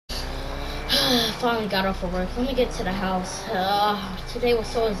Finally got off of work. Let me get to the house. Today was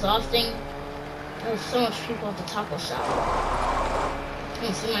so exhausting. There was so much people at the taco shop.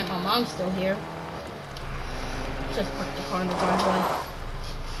 It seems like my mom's still here. Just parked the car in the driveway.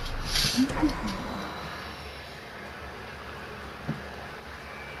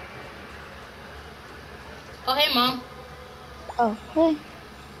 Oh, hey, Mom. Oh, hey.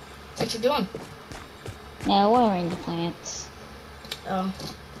 What you doing? Yeah, watering the plants.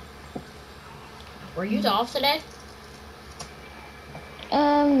 Were you off today?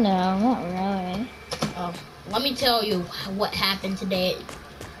 No, not really. Let me tell you what happened today.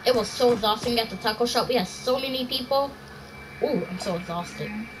 It was so exhausting at the taco shop. We had so many people. Ooh, I'm so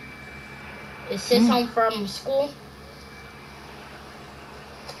exhausted. Is Sis home from school?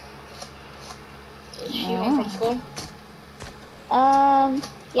 Is she home from school? Yeah,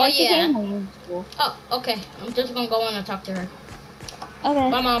 oh, she yeah. came home from school. Oh, okay. I'm just gonna go in and talk to her. Okay.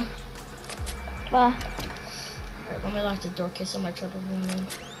 Bye, Mom. Bye. Alright, let me lock the door in case somebody tried to room in.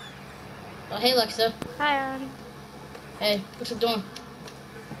 Oh, hey, Lexa. Hi, Aaron. Hey, what you doing?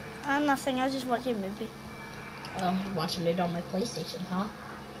 Nothing. I was just watching a movie. You're watching it on my PlayStation, huh?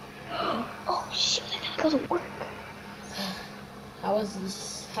 Oh, shit, I gotta go to work. How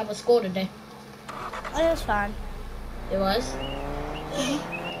was school today? Oh, it was fine. It was?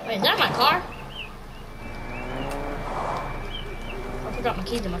 Wait, is that my car? I forgot my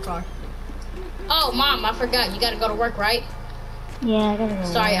keys in my car. Oh, Mom, I forgot. You gotta go to work, right? Yeah, I gotta go.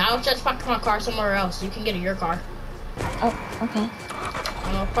 Sorry, I'll just park my car somewhere else. You can get in your car. Oh, okay.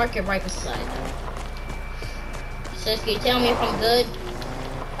 I'm gonna park it right beside. Sis, can you tell me if I'm good?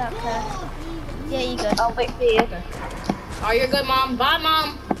 Okay. Yeah, you good. I'll wait for you. Okay. Oh, you're good, Mom. Bye,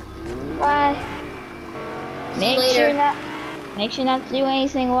 Mom. Bye. See you later. Make sure not to do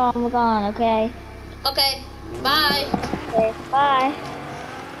anything while I'm gone, okay? Okay. Bye. Okay, bye.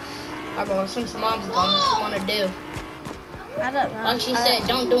 Alright, bro, since Mom's gone, what you wanna do? I don't know. Like she said,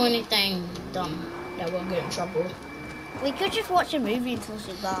 don't do anything dumb that will get in trouble. We could just watch a movie until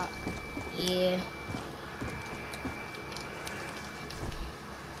she's back. Yeah.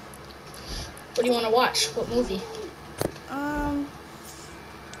 What do you want to watch? What movie?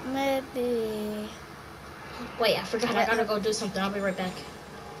 Maybe. Wait, I forgot. I gotta go do something. I'll be right back.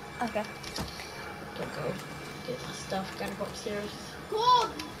 Okay. Gotta go get my stuff. Gotta go upstairs.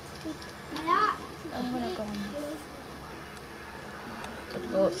 I'm gonna go. Gotta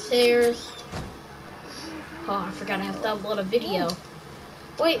go upstairs. Oh, I forgot I have to upload a video.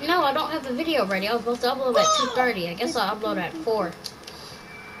 Wait, no, I don't have the video ready. I was supposed to upload at 2:30. I guess I'll upload at 4.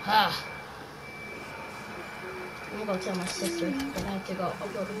 I'm gonna go tell my sister that I have to go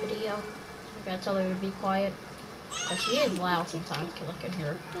upload a video. I gotta tell her to be quiet. Cause she is loud sometimes, cause I can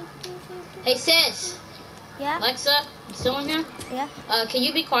hear her. Hey, sis! Yeah? Alexa, you still in here? Yeah? Can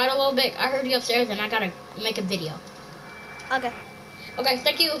you be quiet a little bit? I heard you upstairs and I gotta make a video. Okay. Okay,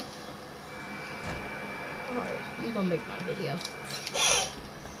 thank you. Alright, I'm gonna make my video.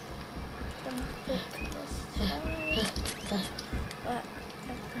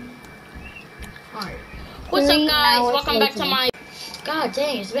 Alright. What's up, guys? Welcome back to my... God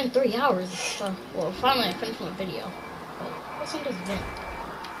dang, it's been 3 hours. Well, finally I finished my video. Wait, what's in this vent?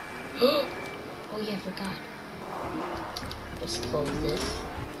 Oh yeah, I forgot. Just close this.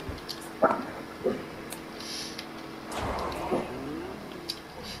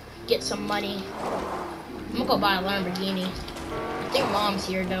 Get some money. I'm gonna go buy a Lamborghini. I think Mom's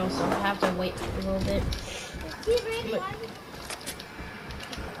here though, so I have to wait a little bit.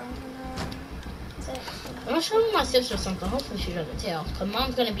 I'm gonna show my sister something. Hopefully she doesn't tell. Cause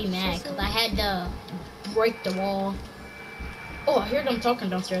Mom's gonna be mad cause I had to break the wall. Oh, I hear them talking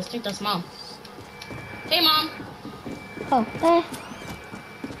downstairs. I think that's Mom. Hey, Mom. Oh, hey.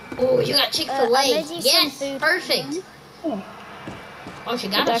 Oh, you got Chick-fil-A. Yes, perfect. Yeah. Oh, she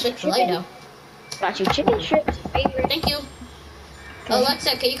got a Chick-fil-A though. Got your chicken strips. Thank you. Okay.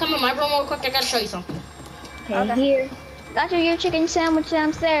 Alexa, can you come in my room real quick? I gotta show you something. Okay, here. Got your chicken sandwich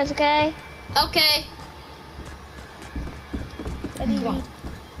downstairs, okay? Okay. What do you need?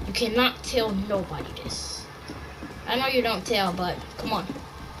 You cannot tell nobody this. I know you don't tell, but come on.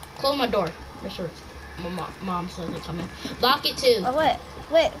 Close my door. Make sure my mom says they come in. Lock it too. Oh,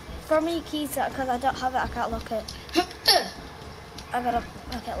 wait. Throw me your keys out because I don't have it. I can't lock it. I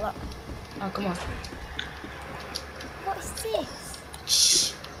can't lock. Oh, come on. What's this?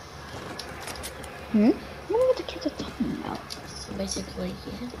 Shh. I wonder what the kids are talking about. So basically,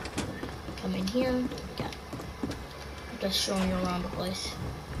 yeah. Come in here. Got just showing you around the place.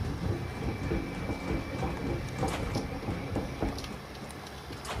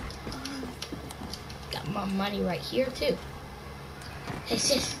 Got my money right here too. Hey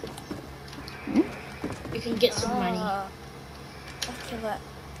sis. can get some money. Okay, but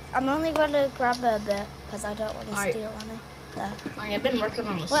I'm only going to grab a bit because I don't want to Alright. steal any. There. I've been working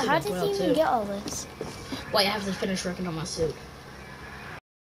on the suit Wait, how as did well, you even too. get all this? Wait, I have to finish working on my suit.